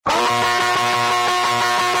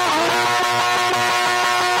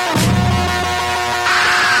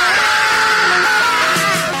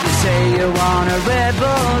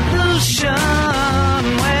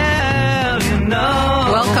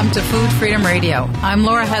Freedom Radio. I'm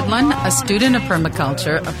Laura Hedlund, a student of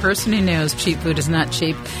permaculture, a person who knows cheap food is not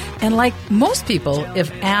cheap. And like most people,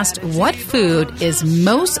 if asked what food is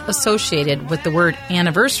most associated with the word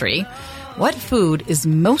anniversary, what food is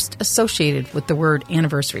most associated with the word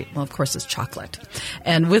anniversary? Well, of course, it's chocolate.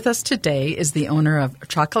 And with us today is the owner of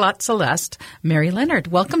Chocolat Celeste, Mary Leonard.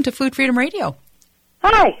 Welcome to Food Freedom Radio.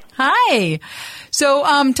 Hi. Hi. So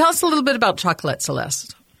tell us a little bit about Chocolat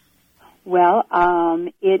Celeste. Well,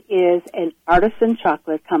 it is an artisan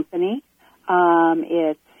chocolate company.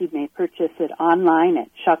 You may purchase it online at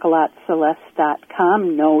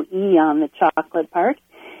chocolatceleste.com, no E on the chocolate part.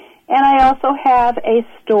 And I also have a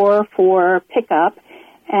store for pickup,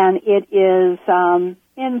 and it is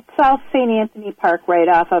in South St. Anthony Park, right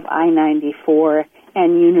off of I-94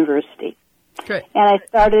 and University. Great. And I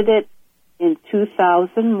started it in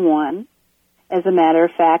 2001. As a matter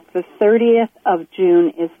of fact, the 30th of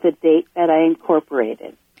June is the date that I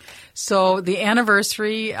incorporated. So the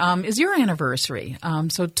anniversary is your anniversary.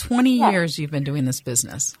 So 20 Yes. years you've been doing this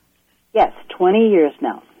business. Yes, 20 years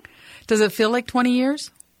now. Does it feel like 20 years?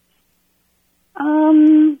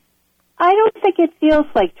 I don't think it feels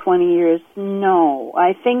like 20 years, no.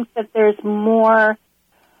 I think that there's more,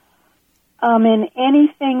 in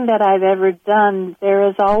anything that I've ever done, there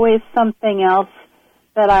is always something else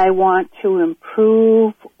that I want to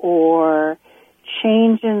improve or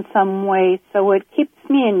change in some way, so it keeps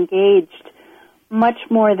me engaged much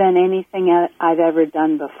more than anything I've ever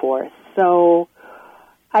done before. So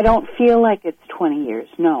I don't feel like it's 20 years,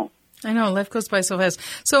 no. I know, life goes by so fast.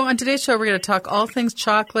 So on today's show, we're going to talk all things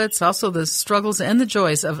chocolates, also the struggles and the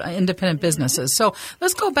joys of independent businesses. So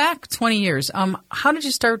let's go back 20 years. How did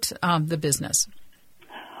you start the business?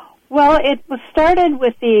 Well, it was started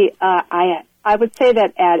with I would say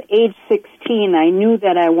that at age 16, I knew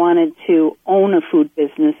that I wanted to own a food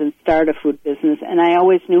business and start a food business, and I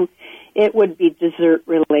always knew it would be dessert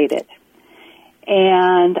related.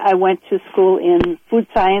 And I went to school in food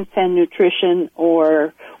science and nutrition,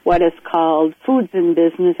 or what is called foods and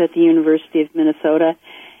business at the University of Minnesota.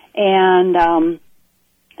 And,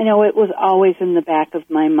 it was always in the back of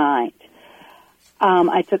my mind.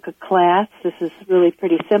 I took a class. This is really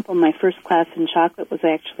pretty simple. My first class in chocolate was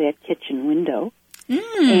actually at Kitchen Window.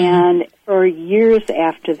 And for years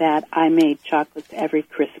after that, I made chocolates every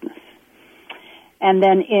Christmas. And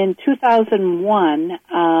then in 2001,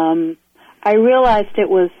 I realized it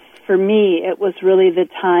was really the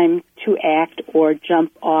time to act or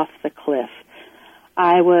jump off the cliff.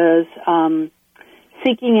 I was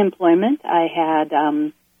seeking employment. I had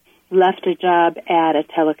left a job at a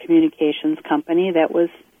telecommunications company that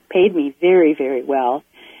paid me very, very well.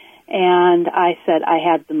 And I said I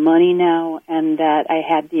had the money now and that I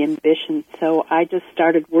had the ambition. So I just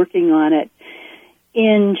started working on it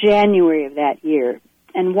in January of that year.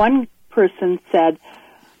 And one person said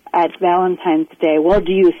at Valentine's Day, well,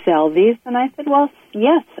 do you sell these? And I said, well,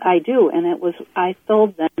 yes, I do. And I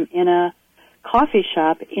sold them in a coffee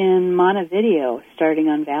shop in Montevideo starting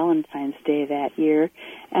on Valentine's Day that year.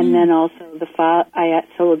 And then also I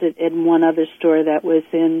sold it in one other store that was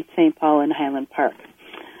in St. Paul and Highland Park.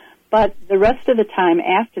 But the rest of the time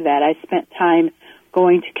after that, I spent time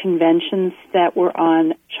going to conventions that were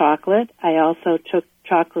on chocolate. I also took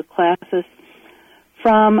chocolate classes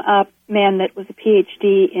from a man that was a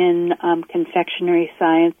PhD in confectionery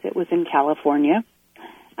science. It was in California.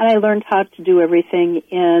 And I learned how to do everything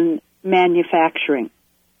in manufacturing.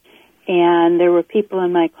 And there were people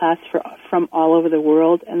in my class from all over the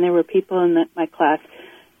world, and there were people in my class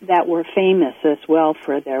that were famous as well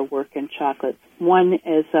for their work in chocolate. One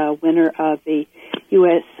is a winner of he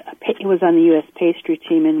was on the U.S. pastry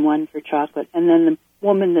team and won for chocolate. And then the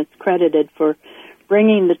woman that's credited for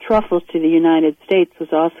bringing the truffles to the United States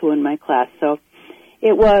was also in my class. So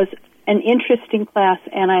it was an interesting class,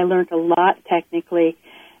 and I learned a lot technically,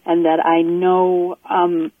 and that I know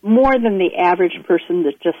more than the average person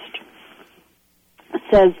that just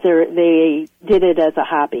says they did it as a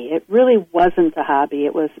hobby. It really wasn't a hobby.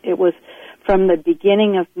 It was from the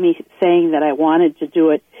beginning of me saying that I wanted to do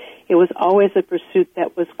it. It was always a pursuit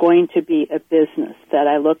that was going to be a business, that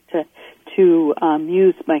I looked to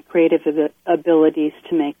use my creative abilities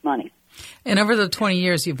to make money. And over the 20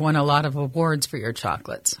 years, you've won a lot of awards for your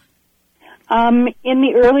chocolates. In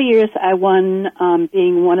the early years, I won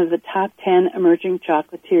being one of the top 10 emerging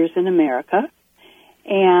chocolatiers in America.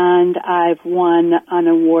 And I've won an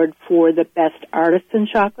award for the best artisan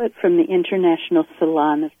chocolate from the International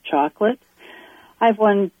Salon of Chocolate. I've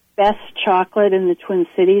won best chocolate in the Twin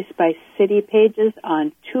Cities by City Pages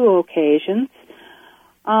on 2 occasions.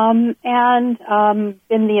 And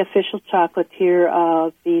been the official chocolatier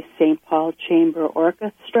of the St. Paul Chamber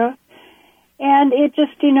Orchestra And it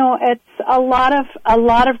just, it's a lot of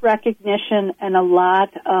recognition and a lot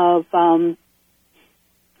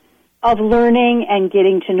of learning and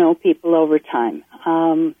getting to know people over time.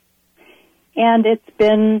 And it's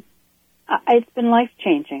been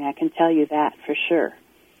life-changing, I can tell you that for sure.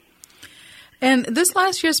 And this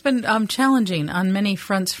last year's been challenging on many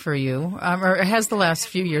fronts for you, or has the last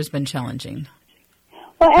few years been challenging?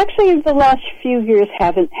 Well, actually, the last few years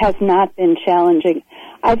has not been challenging.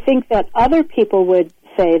 I think that other people would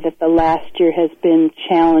say that the last year has been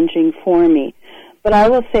challenging for me, but I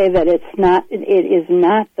will say that it is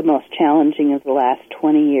not the most challenging of the last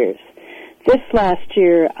 20 years. This last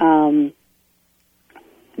year,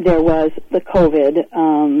 there was the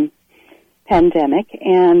COVID pandemic,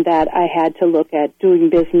 and that I had to look at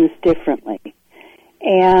doing business differently.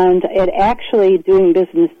 And it actually, doing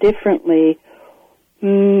business differently,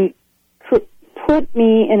 put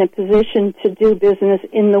me in a position to do business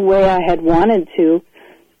in the way I had wanted to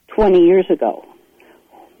 20 years ago,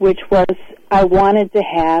 which was I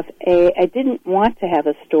didn't want to have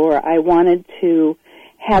a store. I wanted to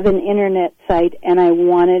have an internet site, and I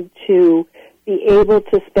wanted to be able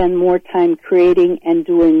to spend more time creating and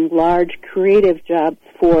doing large creative jobs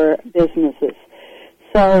for businesses.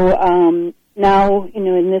 So now,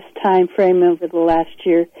 in this time frame over the last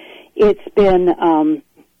year, it's been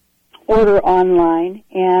order online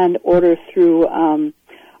and order through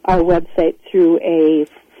our website through a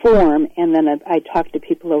form, and then I talk to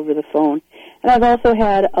people over the phone. And I've also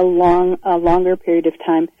had a longer period of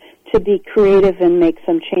time to be creative and make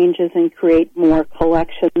some changes and create more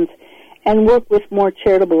collections and work with more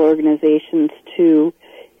charitable organizations to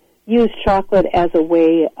use chocolate as a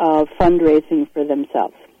way of fundraising for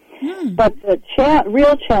themselves. But the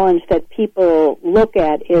real challenge that people look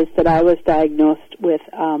at is that I was diagnosed with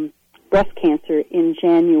breast cancer in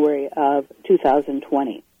January of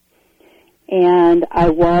 2020. And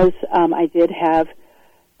I did have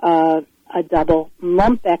a double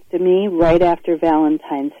lumpectomy right after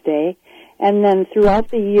Valentine's Day. And then throughout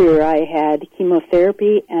the year, I had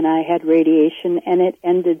chemotherapy and I had radiation, and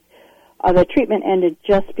the treatment ended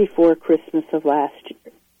just before Christmas of last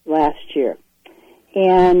year.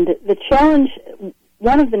 And the challenge,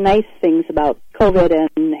 one of the nice things about COVID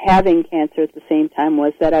and having cancer at the same time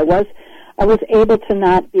was that I was able to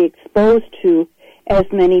not be exposed to as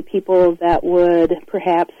many people that would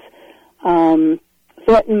perhaps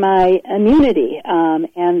threaten my immunity,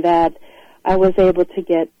 and that I was able to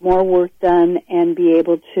get more work done and be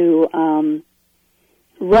able to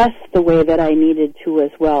rest the way that I needed to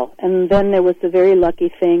as well. And then there was the very lucky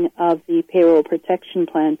thing of the payroll protection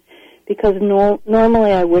plan, because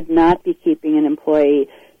normally I would not be keeping an employee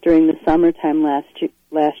during the summertime last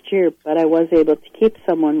year, but I was able to keep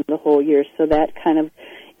someone the whole year, so that kind of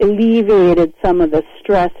alleviated some of the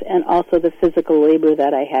stress and also the physical labor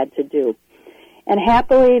that I had to do. And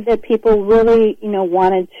happily that people really,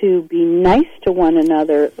 wanted to be nice to one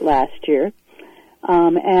another last year.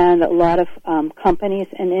 And a lot of companies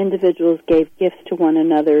and individuals gave gifts to one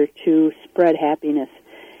another to spread happiness.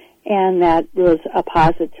 And that was a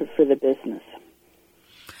positive for the business.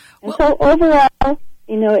 And so overall,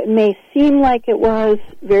 it may seem like it was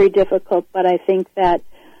very difficult, but I think that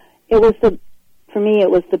for me, it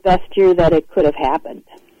was the best year that it could have happened.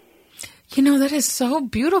 That is so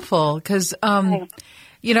beautiful because,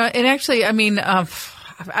 it actually,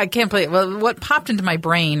 I can't believe it. Well, what popped into my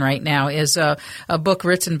brain right now is a book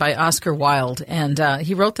written by Oscar Wilde, and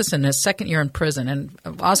he wrote this in his second year in prison. And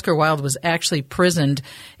Oscar Wilde was actually prisoned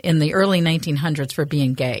in the early 1900s for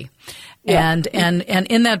being gay. Yeah. And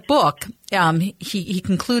in that book, he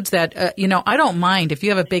concludes that I don't mind if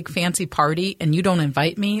you have a big fancy party and you don't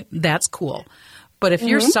invite me. That's cool, but if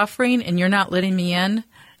you're suffering and you're not letting me in,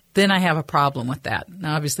 then I have a problem with that.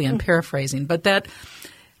 Now, obviously, I'm paraphrasing, but that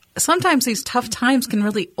sometimes these tough times can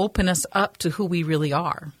really open us up to who we really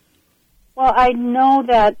are. Well, I know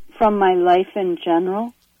that from my life in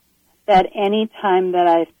general, that any time that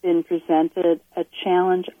I've been presented a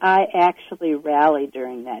challenge, I actually rally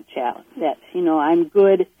during that challenge. That, I'm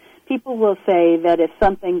good. People will say that if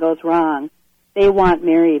something goes wrong, they want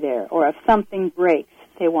Mary there, or if something breaks,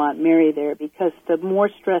 they want Mary there, because the more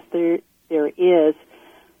stress there is,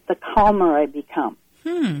 the calmer I become.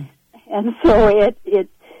 And so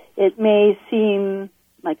it may seem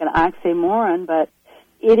like an oxymoron, but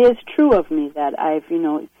it is true of me that I've,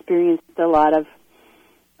 experienced a lot of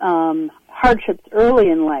hardships early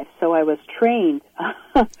in life, so I was trained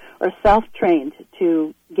or self-trained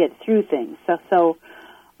to get through things.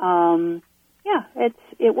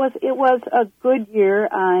 It was a good year.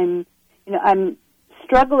 I'm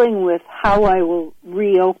struggling with how I will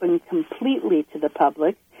reopen completely to the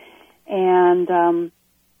public. And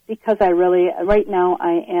because right now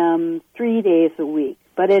I am 3 days a week,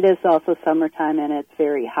 but it is also summertime and it's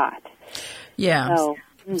very hot. Yeah.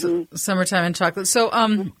 So, summertime and chocolate. So,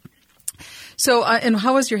 and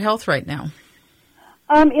how is your health right now?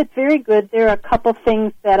 It's very good. There are a couple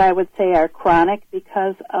things that I would say are chronic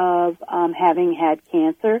because of having had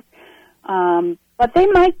cancer, but they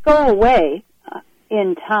might go away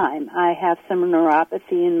in time. I have some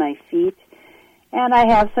neuropathy in my feet, and I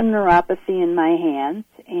have some neuropathy in my hands,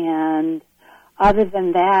 and other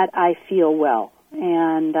than that, I feel well.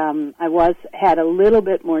 And I had a little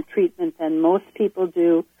bit more treatment than most people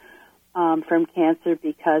do from cancer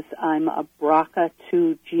because I'm a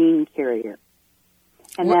BRCA2 gene carrier.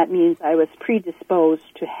 And that means I was predisposed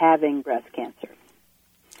to having breast cancer.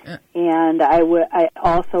 And I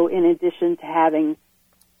also, in addition to having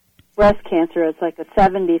breast cancer, it's like a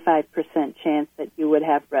 75% chance that you would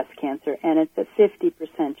have breast cancer, and it's a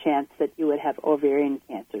 50% chance that you would have ovarian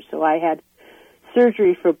cancer. So I had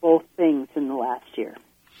surgery for both things in the last year.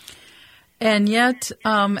 And yet,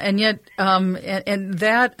 and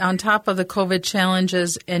that on top of the COVID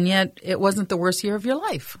challenges, and yet it wasn't the worst year of your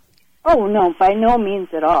life. Oh no, by no means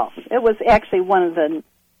at all. It was actually one of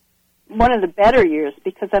the better years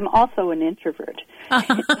because I'm also an introvert,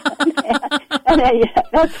 and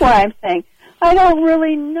that's why I'm saying I don't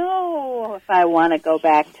really know if I want to go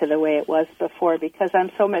back to the way it was before because I'm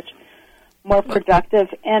so much more productive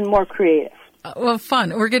and more creative. Well,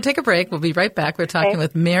 fun. We're going to take a break. We'll be right back. We're talking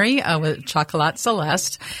with Mary with Chocolat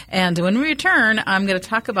Celeste. And when we return, I'm going to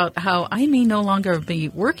talk about how I may no longer be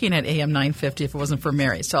working at AM 950 if it wasn't for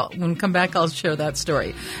Mary. So when we come back, I'll share that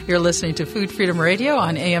story. You're listening to Food Freedom Radio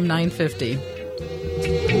on AM 950.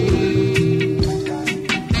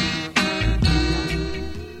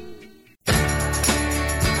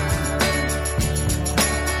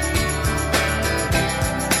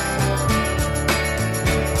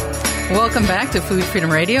 Welcome back to Food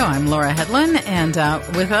Freedom Radio. I'm Laura Hedlund, and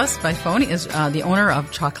with us by phone is the owner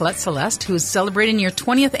of Chocolat Celeste, who is celebrating your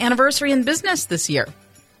 20th anniversary in business this year.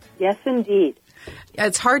 Yes, indeed.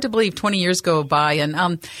 It's hard to believe 20 years go by, and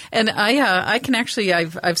I can actually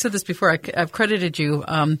I've said this before. I've credited you.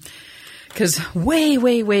 Because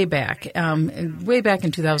way back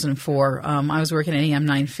in 2004, I was working at AM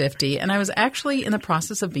 950, and I was actually in the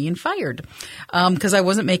process of being fired because I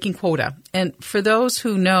wasn't making quota. And for those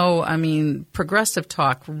who know, I mean, progressive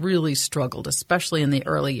talk really struggled, especially in the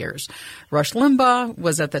early years. Rush Limbaugh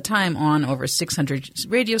was at the time on over 600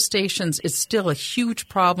 radio stations. It's still a huge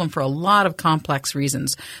problem for a lot of complex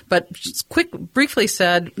reasons. But briefly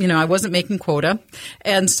said, I wasn't making quota.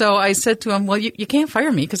 And so I said to him, well, you can't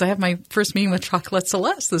fire me because I have my first meeting with Chocolat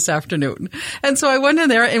Celeste this afternoon. And so I went in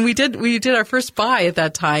there and we did our first buy at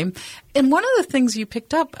that time. And one of the things you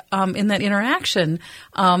picked up in that interaction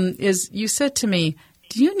is you said to me,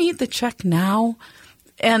 do you need the check now?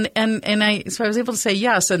 So I was able to say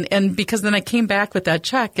yes. And because then I came back with that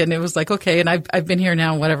check and it was like, okay. And I've been here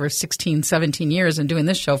now, 16, 17 years and doing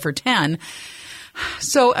this show for 10.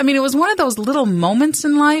 So, I mean, it was one of those little moments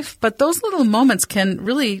in life, but those little moments can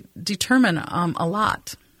really determine a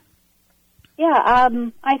lot. Yeah,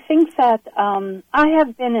 I think that I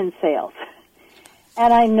have been in sales,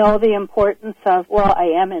 and I know the importance of, I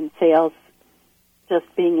am in sales just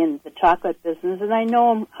being in the chocolate business, and I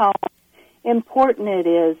know how important it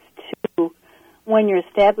is to, when you're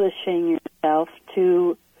establishing yourself,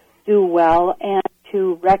 to do well and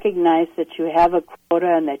to recognize that you have a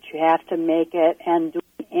quota and that you have to make it and do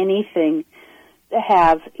anything to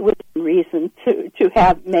have, within reason,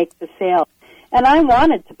 to make the sale. And I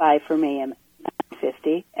wanted to buy from AM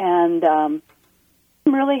 950, and I'm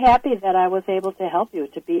really happy that I was able to help you.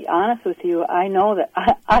 To be honest with you, I know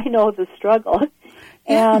that I know the struggle,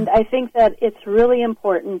 and I think that it's really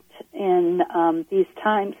important in these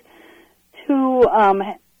times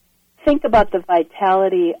to think about the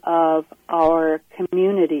vitality of our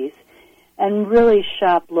communities and really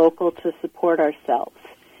shop local to support ourselves.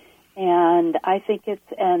 And I think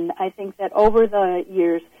that over the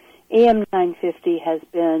years, AM 950 has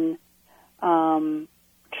been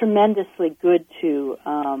tremendously good to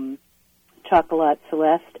Chocolat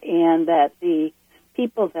Celeste, and that the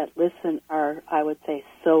people that listen are, I would say,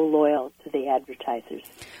 so loyal to the advertisers.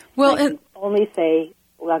 Well, I can only say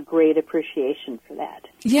a great appreciation for that.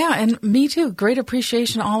 Yeah, and me too. Great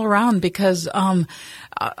appreciation all around because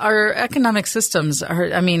our economic systems are,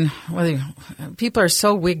 people are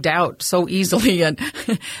so wigged out so easily.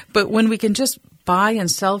 But when we can just buy and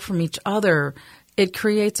sell from each other, it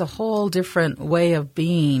creates a whole different way of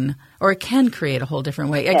being, or it can create a whole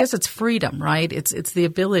different way. I guess it's freedom, right? It's the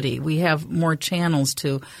ability. We have more channels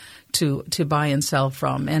to to buy and sell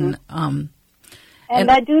from. And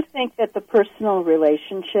I do think that the personal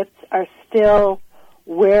relationships are still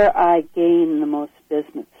where I gain the most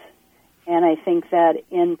business. And I think that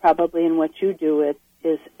probably in what you do, it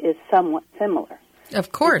is somewhat similar.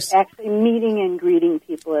 Of course. It's actually meeting and greeting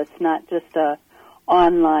people. It's not just a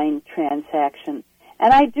online transaction.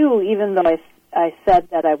 And I do, even though I said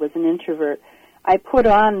that I was an introvert, I put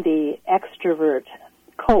on the extrovert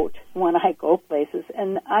coat when I go places,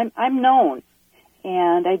 and I'm known.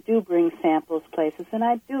 And I do bring samples places, and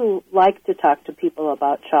I do like to talk to people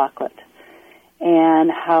about chocolate and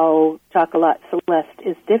how Chocolat Celeste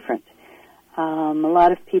is different. A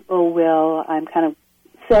lot of people will, I'm kind of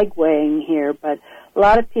segueing here, but a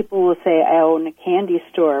lot of people will say, I own a candy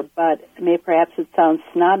store, but perhaps it sounds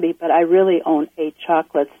snobby, but I really own a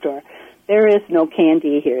chocolate store. There is no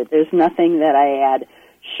candy here. There's nothing that I add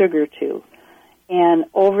sugar to. And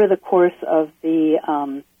over the course of the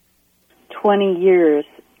 20 years,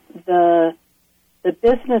 the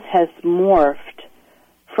business has morphed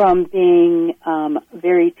from being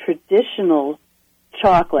very traditional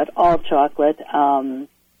chocolate, all chocolate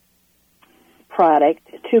product,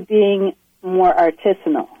 to being more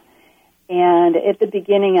artisanal. And at the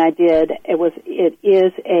beginning it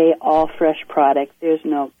is a all fresh product. There's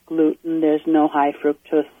no gluten, there's no high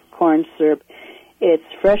fructose corn syrup. It's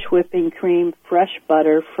fresh whipping cream, fresh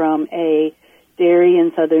butter from a dairy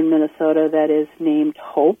in southern Minnesota that is named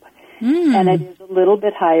Hope. And it is a little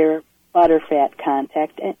bit higher butterfat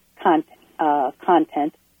content.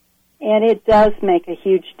 And it does make a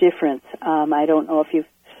huge difference. I don't know if you've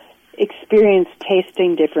experienced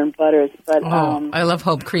tasting different butters, but I love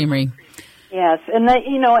Hope Creamery. Yes, and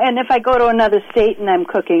and if I go to another state and I'm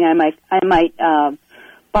cooking, I might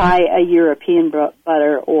buy a European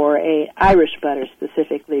butter or a Irish butter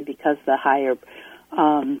specifically because the higher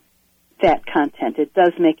fat content. It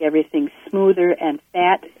does make everything smoother, and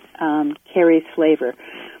fat carries flavor.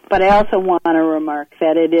 But I also want to remark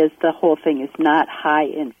that the whole thing is not high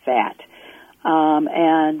in fat.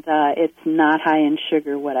 And it's not high in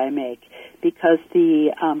sugar what I make because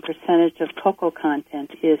the percentage of cocoa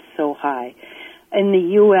content is so high. In the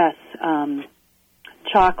U.S.,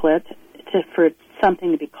 chocolate, for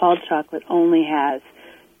something to be called chocolate, only has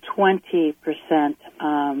 20%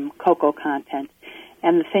 cocoa content.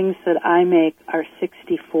 And the things that I make are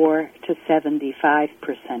 64 to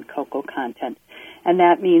 75% cocoa content. And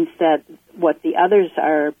that means that what the others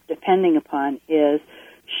are depending upon is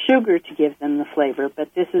sugar to give them the flavor,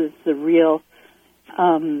 but this is the real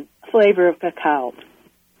flavor of cacao.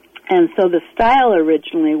 And so the style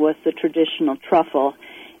originally was the traditional truffle,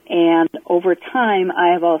 and over time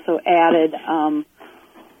I have also added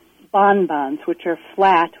bonbons, which are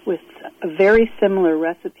flat with a very similar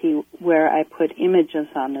recipe where I put images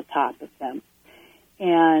on the top of them.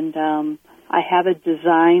 And I have a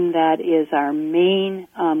design that is our main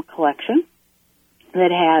collection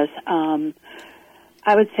that has,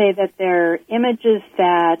 I would say that they're images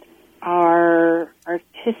that are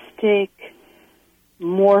artistic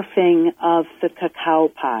morphing of the cacao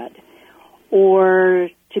pod. Or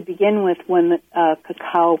to begin with, when the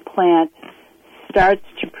cacao plant starts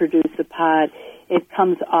to produce a pod, it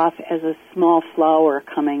comes off as a small flower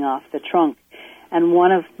coming off the trunk. And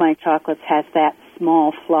one of my chocolates has that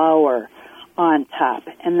small flower on top.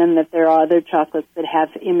 And then that there are other chocolates that have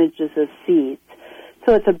images of seeds.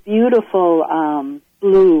 So it's a beautiful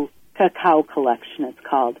blue cacao collection, it's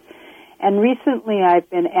called. And recently I've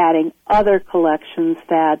been adding other collections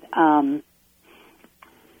that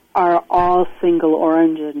are all single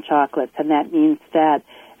origin chocolates, and that means that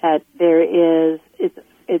there is,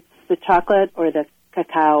 it's the chocolate or the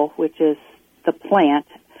cacao, which is the plant,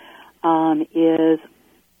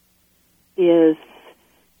 is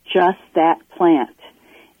just that plant.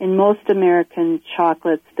 In most American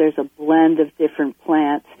chocolates, there's a blend of different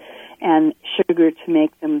plants and sugar to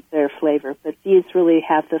make them their flavor. But these really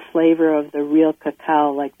have the flavor of the real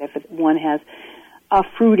cacao, like if one has a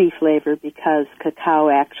fruity flavor because cacao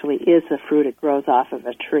actually is a fruit. It grows off of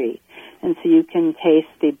a tree. And so you can taste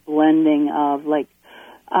the blending of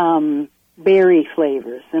berry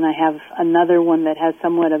flavors. And I have another one that has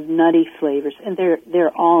somewhat of nutty flavors, and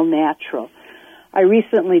they're all natural. I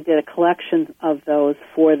recently did a collection of those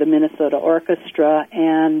for the Minnesota Orchestra,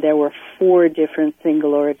 and there were 4 different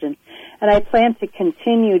single origins. And I plan to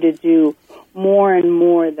continue to do more and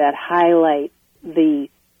more that highlight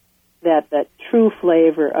that true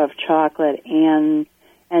flavor of chocolate and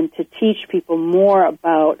to teach people more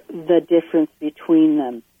about the difference between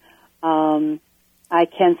them. I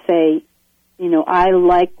can say, I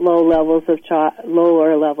like lower levels of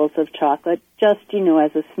chocolate, just,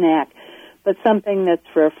 as a snack. but something that's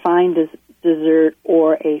for a fine dessert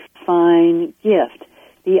or a fine gift,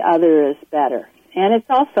 the other is better. And it's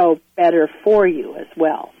also better for you as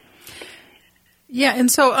well. Yeah,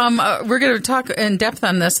 and so we're going to talk in depth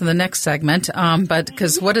on this in the next segment, but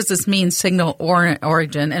because what does this mean, signal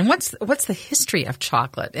origin, and what's the history of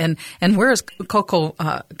chocolate, and where is cacao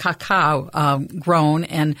grown,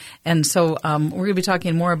 and so we're going to be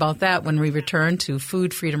talking more about that when we return to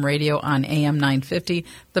Food Freedom Radio on AM 950,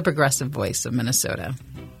 the progressive voice of Minnesota.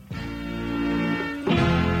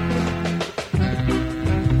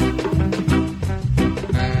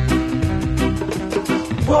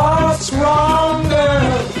 What's wrong,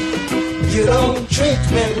 girl? You don't treat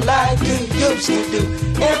me like you used to do.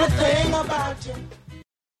 Everything about you.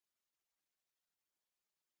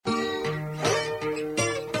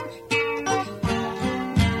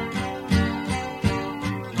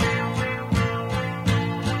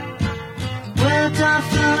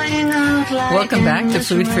 Welcome back to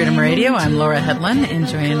Food Freedom Radio. I'm Laura Hedlund, and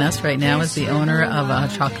joining us right now is the owner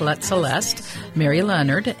of Chocolate Celeste, Mary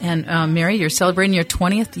Leonard. And Mary, you're celebrating your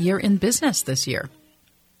 20th year in business this year.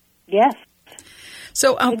 Yes.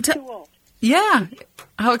 So, yeah,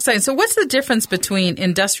 how exciting. So what's the difference between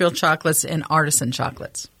industrial chocolates and artisan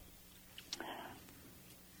chocolates?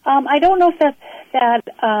 I don't know if that's that.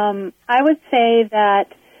 I would say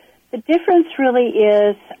that the difference really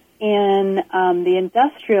is in the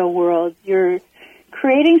industrial world, you're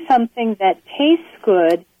creating something that tastes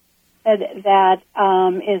good, that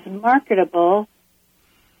is marketable,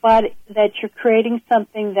 but that you're creating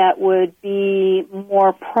something that would be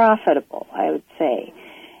more profitable, I would say.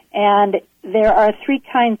 And there are three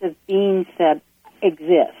kinds of beans that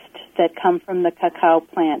exist that come from the cacao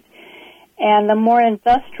plant. And the more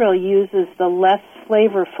industrial uses the less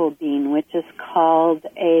flavorful bean, which is called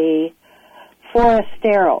a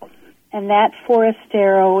Forastero, and that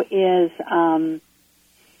Forastero is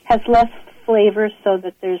has less flavor, so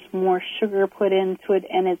that there's more sugar put into it,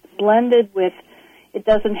 and it's blended with. It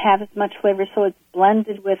doesn't have as much flavor, so it's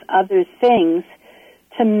blended with other things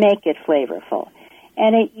to make it flavorful.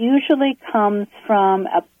 And it usually comes from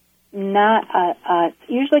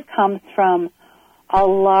a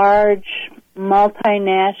large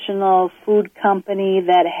multinational food company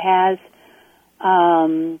that has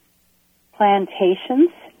plantations,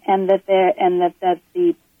 and that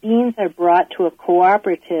the beans are brought to a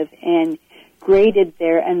cooperative and graded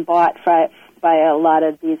there and bought by a lot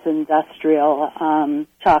of these industrial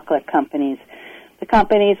chocolate companies. The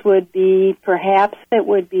companies would be, perhaps it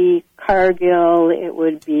would be Cargill, it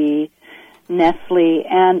would be Nestle,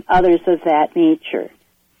 and others of that nature.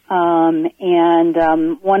 One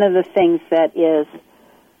of the things that is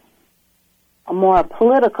a more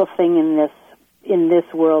political thing in this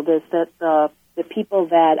world is that the people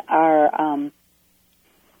that are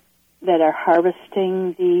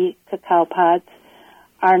harvesting the cacao pods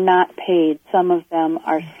are not paid. Some of them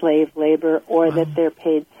are slave labor, or that they're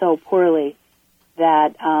paid so poorly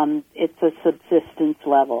that it's a subsistence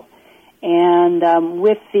level. And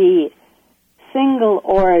with the single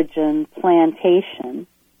origin plantation,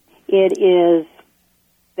 it is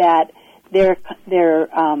that they're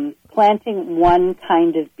planting one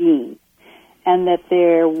kind of bean, and that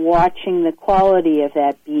they're watching the quality of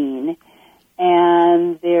that bean,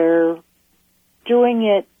 and they're doing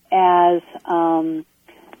it as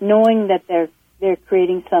knowing that they're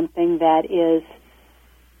creating something that is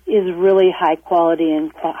really high quality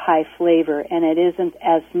and high flavor, and it isn't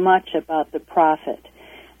as much about the profit,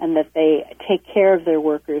 and that they take care of their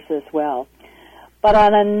workers as well. But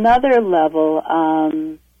on another level,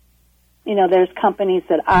 there's companies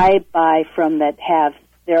that I buy from that have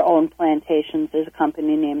their own plantations. There's a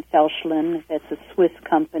company named Felschlin that's a Swiss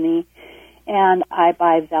company, and I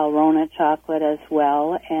buy Valrhona chocolate as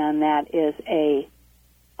well, and that is a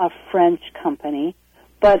French company.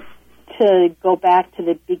 But to go back to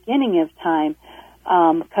the beginning of time,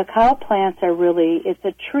 cacao plants are really, it's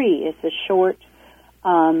a tree. It's a short,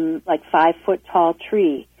 5-foot tall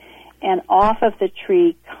tree. And off of the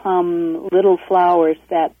tree come little flowers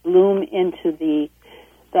that bloom into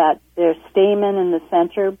their stamen in the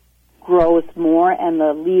center grows more, and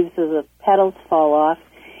the leaves of the petals fall off,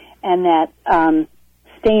 and that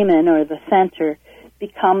stamen, or the center,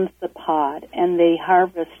 becomes the pod, and they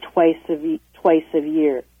harvest twice a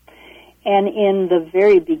year. And in the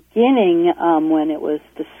very beginning, when it was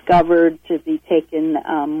discovered to be taken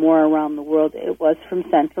more around the world, it was from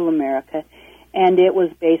Central America, and it was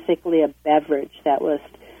basically a beverage that was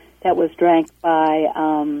drank by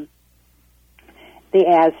the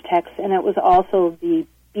Aztecs, and it was also, the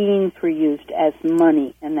beans were used as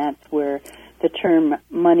money, and that's where the term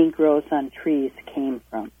money grows on trees came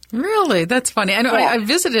from. Really? That's funny. I know. Yeah. I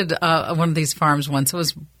visited one of these farms once. It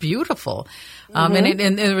was beautiful.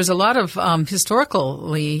 And there was a lot of,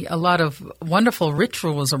 historically, a lot of wonderful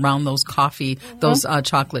rituals around those coffee, those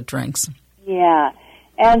chocolate drinks. Yeah.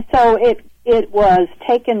 And so it was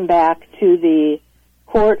taken back to the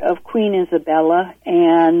court of Queen Isabella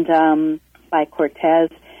and by Cortez,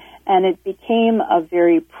 and it became a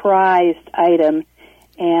very prized item.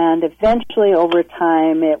 And eventually, over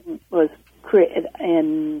time, it was created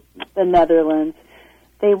in the Netherlands.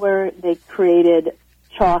 They created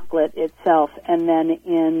chocolate itself, and then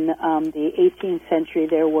in the 18th century,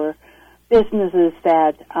 there were businesses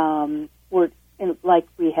that were like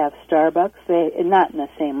we have Starbucks. Not in the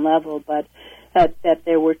same level, but that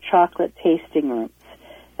there were chocolate tasting rooms,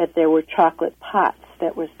 that there were chocolate pots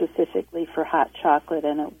that were specifically for hot chocolate,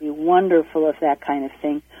 and it would be wonderful if that kind of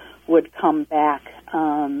thing would come back,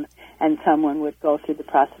 and someone would go through the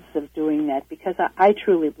process of doing that, because I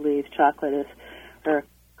truly believe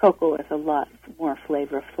cocoa is a lot more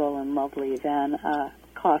flavorful and lovely than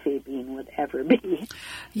coffee bean would ever be.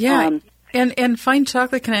 Yeah, and fine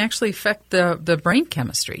chocolate can actually affect the brain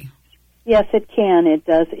chemistry. Yes, it can. It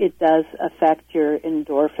does affect your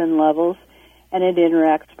endorphin levels, and it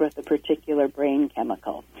interacts with a particular brain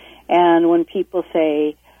chemical. And when people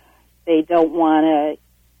say they don't want to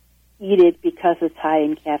eat it because it's high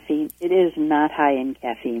in caffeine, it is not high in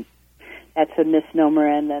caffeine. That's a misnomer,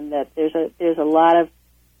 and then that there's a lot of,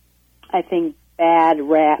 I think, bad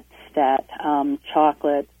raps that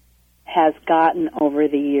chocolate has gotten over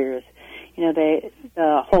the years. You know,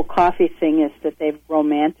 the whole coffee thing is that they've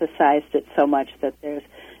romanticized it so much that there's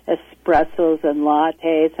espressos and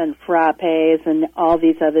lattes and frappes and all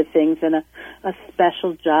these other things, and a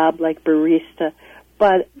special job like barista.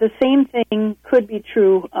 But the same thing could be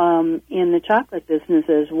true in the chocolate business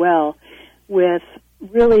as well, with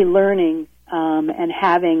really learning and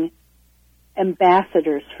having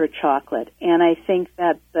ambassadors for chocolate. And I think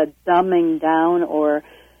that the dumbing down or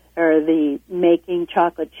the making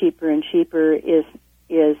chocolate cheaper and cheaper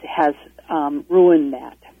has ruined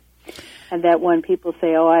that. And that when people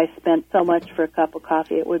say, "Oh, I spent so much for a cup of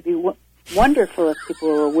coffee," it would be wonderful if people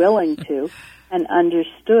were willing to and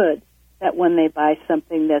understood that when they buy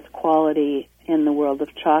something that's quality in the world of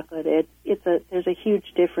chocolate, there's a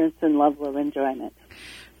huge difference in level of enjoyment.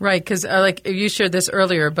 Right, because like you shared this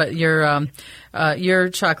earlier, but your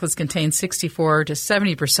chocolates contain 64 to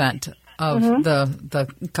 70% of the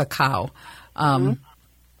cacao.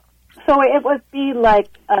 So it would be like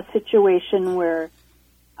a situation where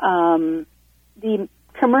the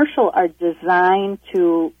commercial are designed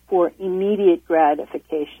for immediate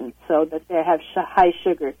gratification, so that they have high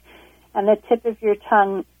sugar, and the tip of your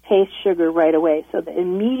tongue tastes sugar right away, so that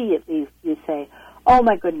immediately you say, "Oh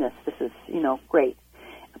my goodness, this is great."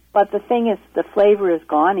 But the thing is, the flavor is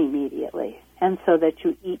gone immediately, and so that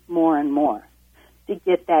you eat more and more to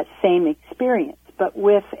get that same experience. But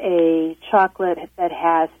with a chocolate that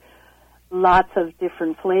has lots of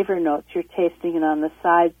different flavor notes, you're tasting it on the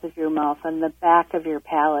sides of your mouth, on the back of your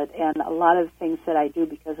palate, and a lot of things that I do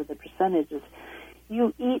because of the percentages,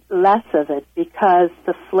 you eat less of it because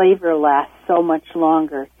the flavor lasts so much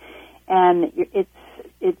longer. And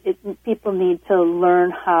people need to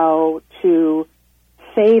learn how to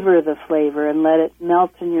savor the flavor and let it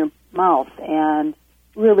melt in your mouth, and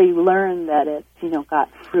really learn that it's got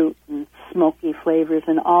fruit and smoky flavors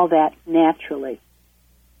and all that naturally.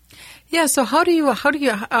 Yeah. So how do you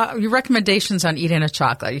your recommendations on eating a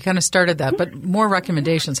chocolate? You kind of started that, but more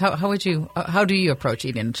recommendations. How do you approach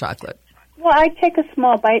eating a chocolate? Well, I take a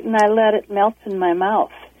small bite and I let it melt in my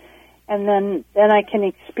mouth, and then I can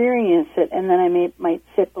experience it, and then I might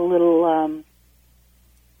sip a little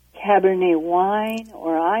Cabernet wine,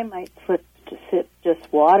 or I might sip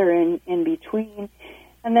just water in between,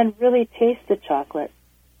 and then really taste the chocolate.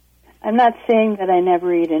 I'm not saying that I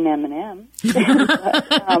never eat an M&M,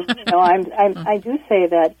 but I do say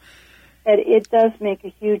that it does make a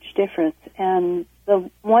huge difference. And the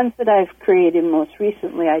ones that I've created most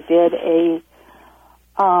recently, I did a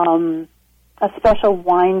special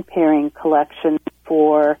wine pairing collection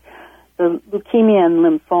for the Leukemia and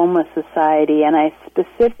Lymphoma Society, and I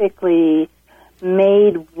specifically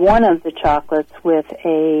made one of the chocolates with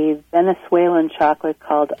a Venezuelan chocolate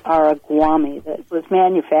called Araguami that was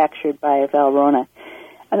manufactured by Valrhona.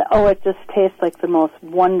 And it just tastes like the most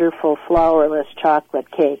wonderful flourless chocolate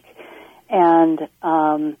cake. And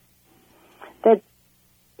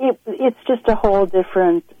it's just a whole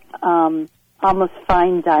different, almost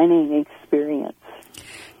fine dining experience.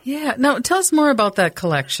 Yeah. Now, tell us more about that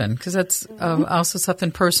collection, because that's also something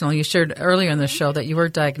personal. You shared earlier in the show that you were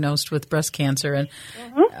diagnosed with breast cancer, and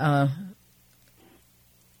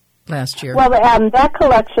last year? Well, that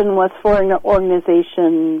collection was for an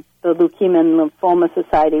organization, the Leukemia and Lymphoma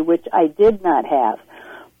Society, which I did not have.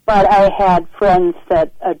 But I had friends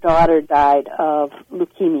that a daughter died of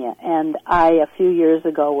leukemia, and I, a few years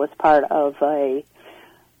ago, was part of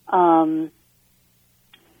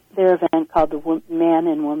their event called the Man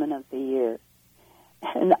and Woman of the Year.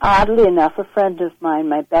 And oddly enough, a friend of mine,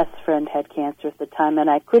 my best friend, had cancer at the time, and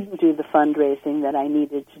I couldn't do the fundraising that I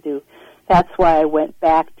needed to do. That's why I went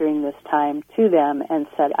back during this time to them and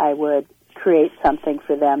said I would create something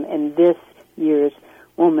for them in this year's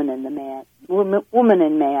Woman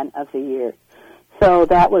and Man of the Year. So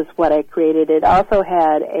that was what I created. It also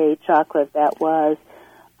had a chocolate that was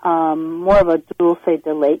more of a dulce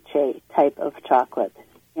de leche type of chocolate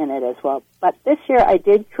in it as well. But this year I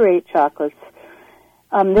did create chocolates,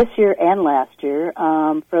 this year and last year,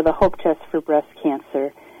 for the Hope Chest for Breast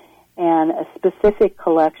Cancer, and a specific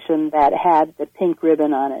collection that had the pink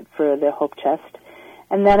ribbon on it for the Hope Chest.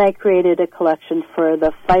 And then I created a collection for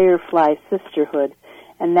the Firefly Sisterhood,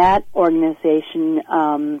 and that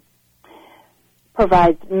organization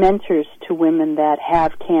provides mentors to women that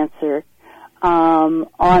have cancer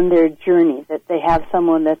on their journey, that they have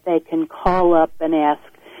someone that they can call up and ask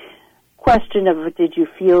question of, did you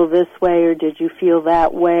feel this way or did you feel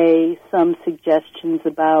that way, some suggestions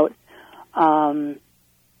about,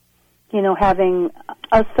 having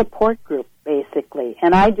a support group, basically.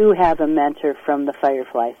 And I do have a mentor from the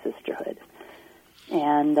Firefly Sisterhood.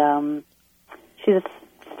 And she's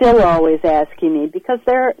still always asking me, because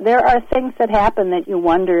there are things that happen that you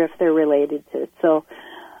wonder if they're related to it. So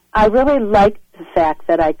I really liked the fact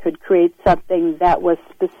that I could create something that was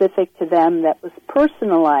specific to them, that was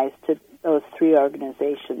personalized to those three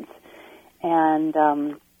organizations, and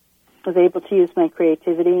was able to use my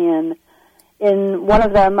creativity. And in one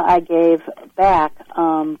of them, I gave back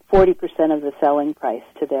 40% of the selling price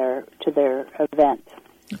to their event.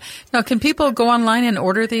 Now, can people go online and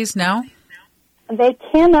order these now? They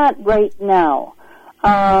cannot right now,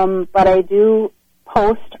 but I do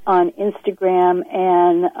post on Instagram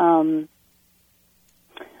and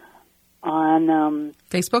on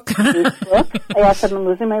Facebook. Facebook. Yes, I'm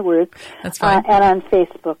losing my words. That's fine. And on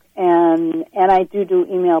Facebook, and I do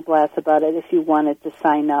email blasts about it if you wanted to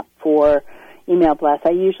sign up for email blasts.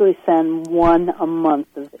 I usually send one a month.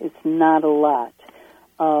 It's not a lot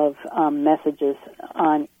of messages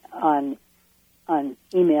on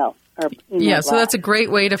email. Yeah, so that's a great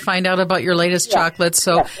way to find out about your latest chocolates.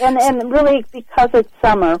 So, and really, because it's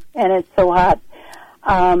summer and it's so hot,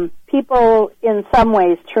 people in some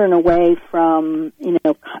ways turn away from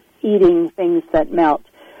eating things that melt.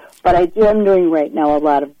 But I'm doing right now a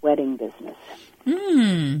lot of wedding business.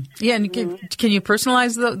 Yeah, and can you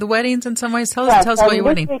personalize the weddings in some ways? Tell us about your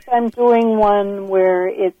wedding. This week I'm doing one where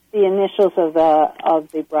it's the initials of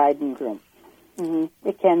the bride and groom.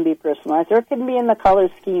 It can be personalized, or it can be in the color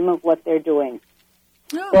scheme of what they're doing.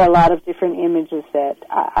 Oh. There are a lot of different images that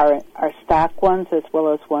are stock ones as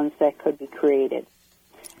well as ones that could be created.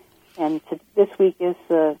 And this week is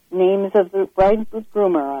the names of the bride and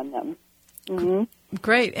groom are on them.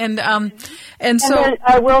 Great, and so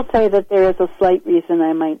I will say that there is a slight reason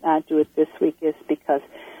I might not do it this week is because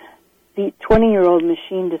the 20-year-old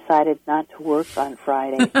machine decided not to work on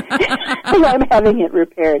Friday. So I'm having it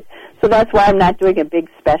repaired. So that's why I'm not doing a big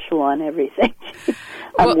special on everything.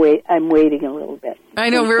 I'm waiting a little bit. I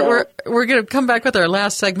know. We're going to come back with our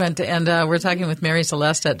last segment, and we're talking with Mary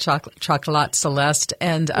Celeste at Chocolat Celeste.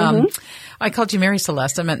 And I called you Mary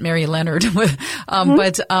Celeste. I meant Mary Leonard.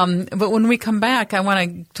 But when we come back, I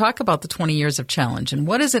want to talk about the 20 years of challenge and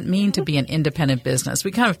what does it mean to be an independent business.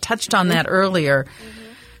 We kind of touched on that earlier.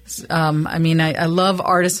 I love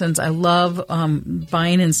artisans. I love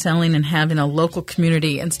buying and selling and having a local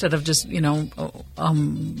community instead of just,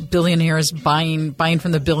 billionaires buying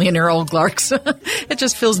from the billionaire oligarchs. It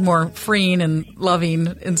just feels more freeing and loving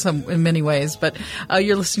in many ways. But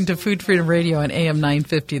you're listening to Food Freedom Radio on AM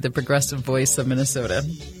 950, the progressive voice of Minnesota.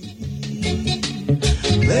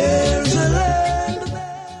 There's a land.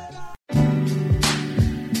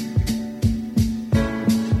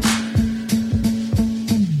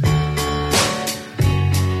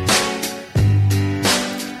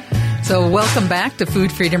 So welcome back to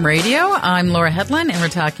Food Freedom Radio. I'm Laura Hedlund, and we're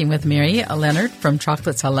talking with Mary Leonard from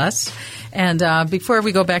Chocolat Celeste. And before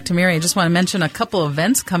we go back to Mary, I just want to mention a couple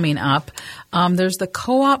events coming up. There's the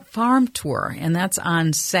Co-op Farm Tour, and that's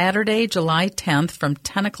on Saturday, July 10th from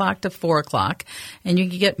 10 o'clock to 4 o'clock. And you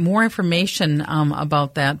can get more information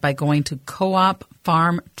about that by going to coopfarmtour.com.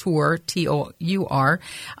 Farm Tour, TOUR.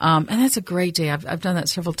 And that's a great day. I've done that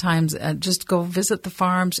several times. Just go visit the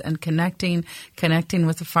farms and connecting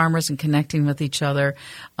with the farmers and connecting with each other.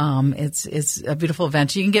 It's a beautiful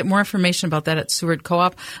event. You can get more information about that at Seward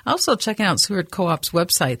Co-op. Also, checking out Seward Co-op's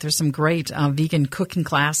website. There's some great vegan cooking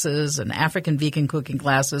classes and African vegan cooking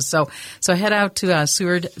classes. So head out to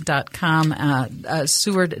Seward.com,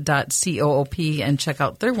 Seward.coop, and check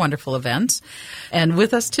out their wonderful events. And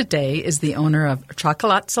with us today is the owner of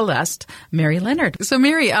Chocolat Celeste, Mary Leonard. So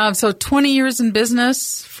Mary, so 20 years in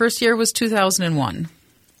business. First year was 2001.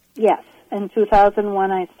 Yes. In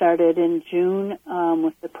 2001, I started in June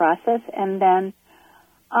with the process, and then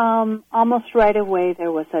almost right away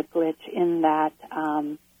there was a glitch in that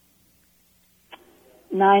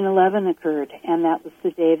 9/11 occurred, and that was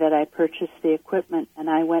the day that I purchased the equipment, and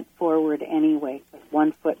I went forward anyway with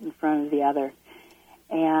one foot in front of the other.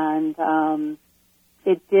 And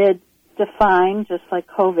it did define, just like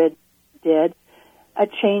COVID did, a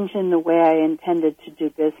change in the way I intended to do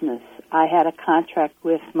business. I had a contract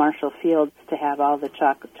with Marshall Fields to have all the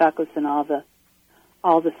chocolates in all the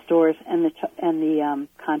stores, and the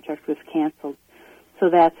contract was canceled. So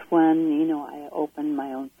that's when I opened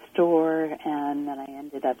my own store, and then I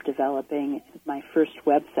ended up developing my first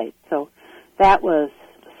website. So that was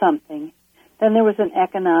something. Then there was an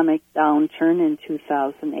economic downturn in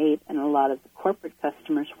 2008, and a lot of the corporate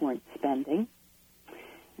customers weren't spending.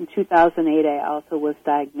 In 2008, I also was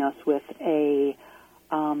diagnosed with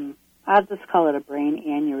I'll just call it a brain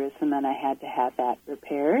aneurysm, and I had to have that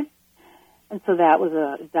repaired. And so that was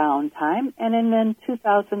a downtime. And then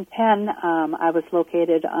 2010, I was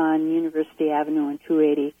located on University Avenue and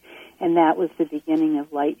 280, and that was the beginning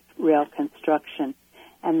of light rail construction.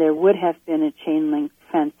 And there would have been a chain link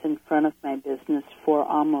fence in front of my business for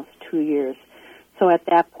almost 2 years. So at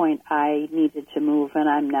that point, I needed to move, and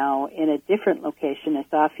I'm now in a different location.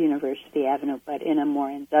 It's off University Avenue, but in a more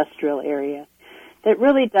industrial area that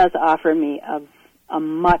really does offer me a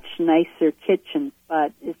much nicer kitchen,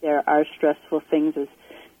 but there are stressful things is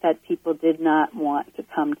that people did not want to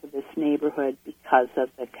come to this neighborhood because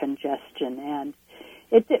of the congestion, and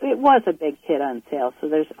it was a big hit on sales. So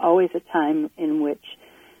there's always a time in which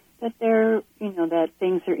that that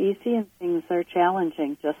things are easy and things are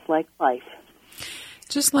challenging, just like life.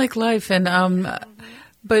 Just like life, and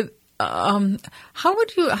what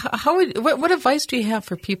advice do you have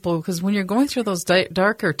for people? Because when you're going through those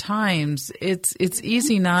darker times, it's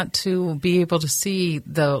easy not to be able to see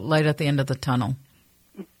the light at the end of the tunnel.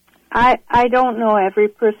 I don't know. Every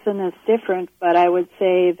person is different, but I would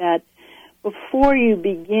say that before you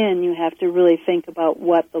begin, you have to really think about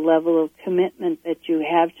what the level of commitment that you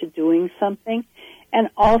have to doing something, and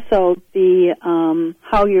also the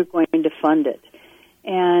how you're going to fund it.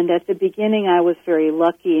 And at the beginning, I was very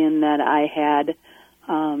lucky in that I had,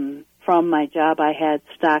 from my job, I had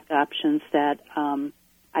stock options that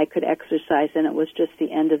I could exercise, and it was just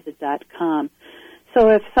the end of the .com. So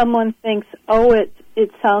if someone thinks,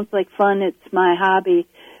 it sounds like fun, it's my hobby,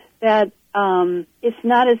 that it's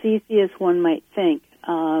not as easy as one might think,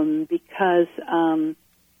 because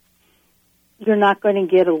you're not going to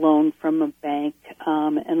get a loan from a bank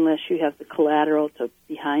unless you have the collateral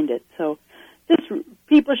behind it. So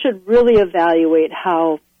people should really evaluate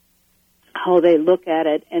how they look at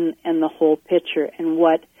it and the whole picture and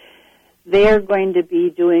what they're going to be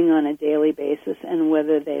doing on a daily basis and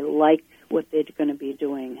whether they like what they're going to be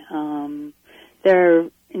doing. There's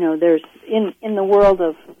in the world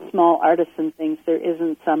of small artisan things, there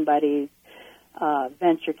isn't somebody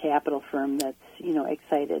venture capital firm that's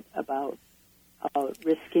excited about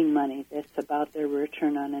risking money. It's about their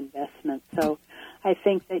return on investment. So I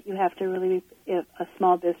think that you have to really, if a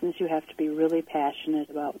small business, you have to be really passionate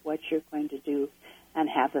about what you're going to do and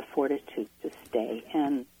have the fortitude to stay.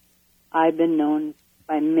 And I've been known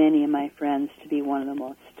by many of my friends to be one of the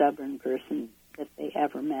most stubborn persons that they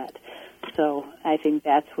ever met. So I think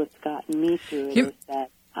that's what's gotten me through it, is that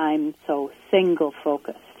I'm so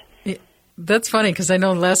single-focused. That's funny because I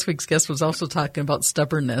know last week's guest was also talking about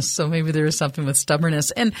stubbornness, so maybe there is something with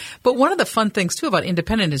stubbornness. But one of the fun things too about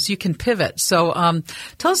independent is you can pivot. So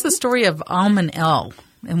tell us the story of Almond L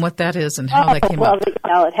and what that is and how that came up.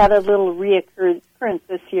 Well, it had a little reoccurrence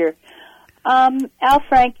this year. Al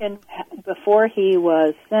Franken, before he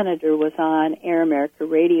was senator, was on Air America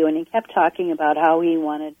Radio, and he kept talking about how he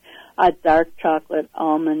wanted a dark chocolate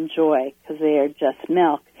almond joy because they are just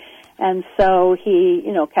milk. And so he,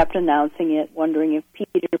 kept announcing it, wondering if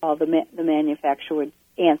Peter, the manufacturer, would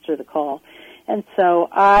answer the call. And so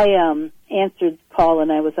I answered the call,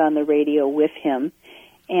 and I was on the radio with him.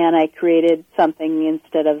 And I created something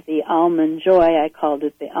instead of the Almond Joy, I called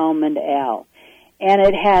it the Almond Al. And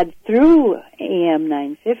it had, through AM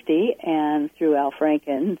 950 and through Al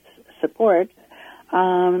Franken's support,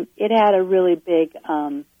 it had a really big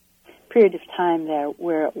period of time there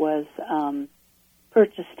where it was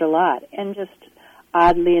purchased a lot. And just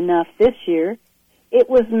oddly enough, this year, it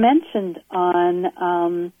was mentioned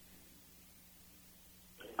on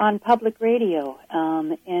public radio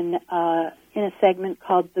in a segment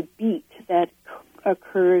called The Beat that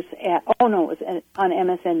occurs at, it was on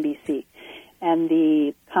MSNBC. And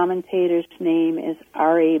the commentator's name is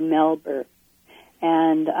R.A. Melber.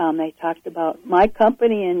 And they talked about my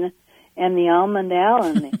company and the Almond-Al,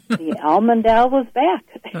 and the Almond-Al was back.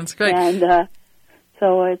 That's great. And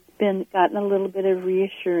so it's gotten a little bit of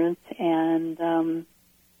reassurance, and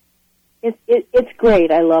it's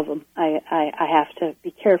great. I love them. I have to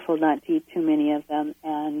be careful not to eat too many of them,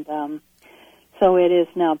 and so it is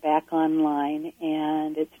now back online.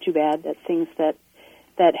 And it's too bad that things that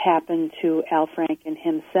happened to Al Franken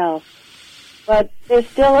himself. But there's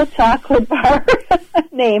still a chocolate bar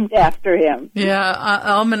named after him. Yeah,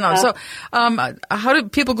 Almond-Al. So, how do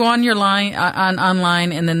people go on your line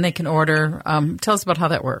online and then they can order? Tell us about how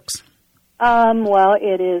that works. Well,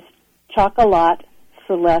 it is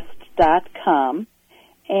ChocolateCeleste.com,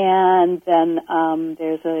 and then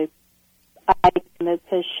there's a icon that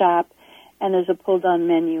says shop, and there's a pull-down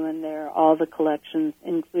menu, and there are all the collections,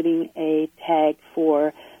 including a tag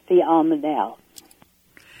for the Almond-Al.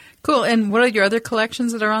 Cool. And what are your other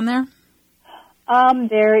collections that are on there?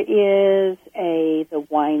 There is the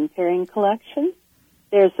wine pairing collection.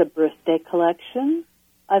 There's a birthday collection,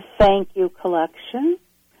 a thank you collection.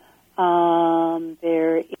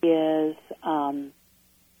 There is the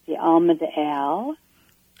Almond-Al.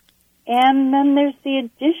 And then there's the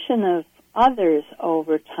addition of others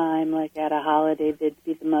over time, like at a holiday, there'd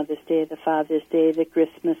be the Mother's Day, the Father's Day, the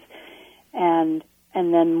Christmas, and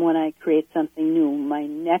then when I create something new, my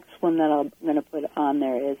next one that I'm going to put on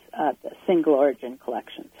there is the single origin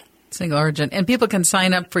collections. Single origin. And people can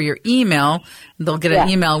sign up for your email. They'll get an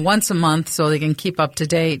email once a month so they can keep up to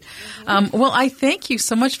date. Well, I thank you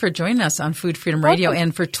so much for joining us on Food Freedom Radio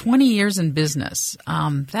and for 20 years in business.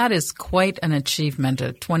 That is quite an achievement,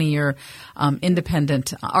 a 20-year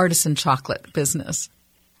independent artisan chocolate business.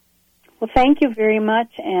 Well, thank you very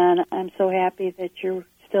much, and I'm so happy that you're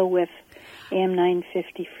still with AM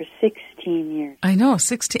 950 for 16 years. I know,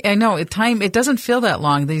 16. I know. It doesn't feel that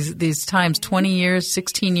long. These times, 20 years,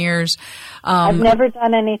 16 years. I've never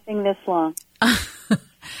done anything this long. I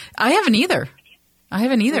haven't either.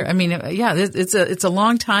 I mean, it's a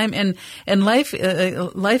long time, and life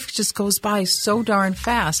just goes by so darn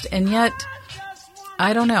fast, and yet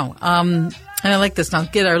I don't know. And I like this. Now,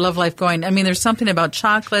 get our love life going. I mean, there's something about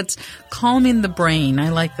chocolates calming the brain. I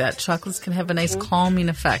like that. Chocolates can have a nice calming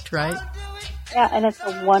effect, right? Yeah, and it's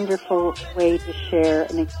a wonderful way to share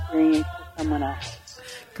an experience with someone else.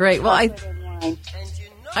 Great. Well, I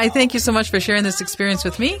thank you so much for sharing this experience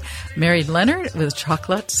with me, Mary Leonard with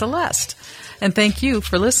Chocolate Celeste. And thank you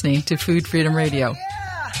for listening to Food Freedom Radio.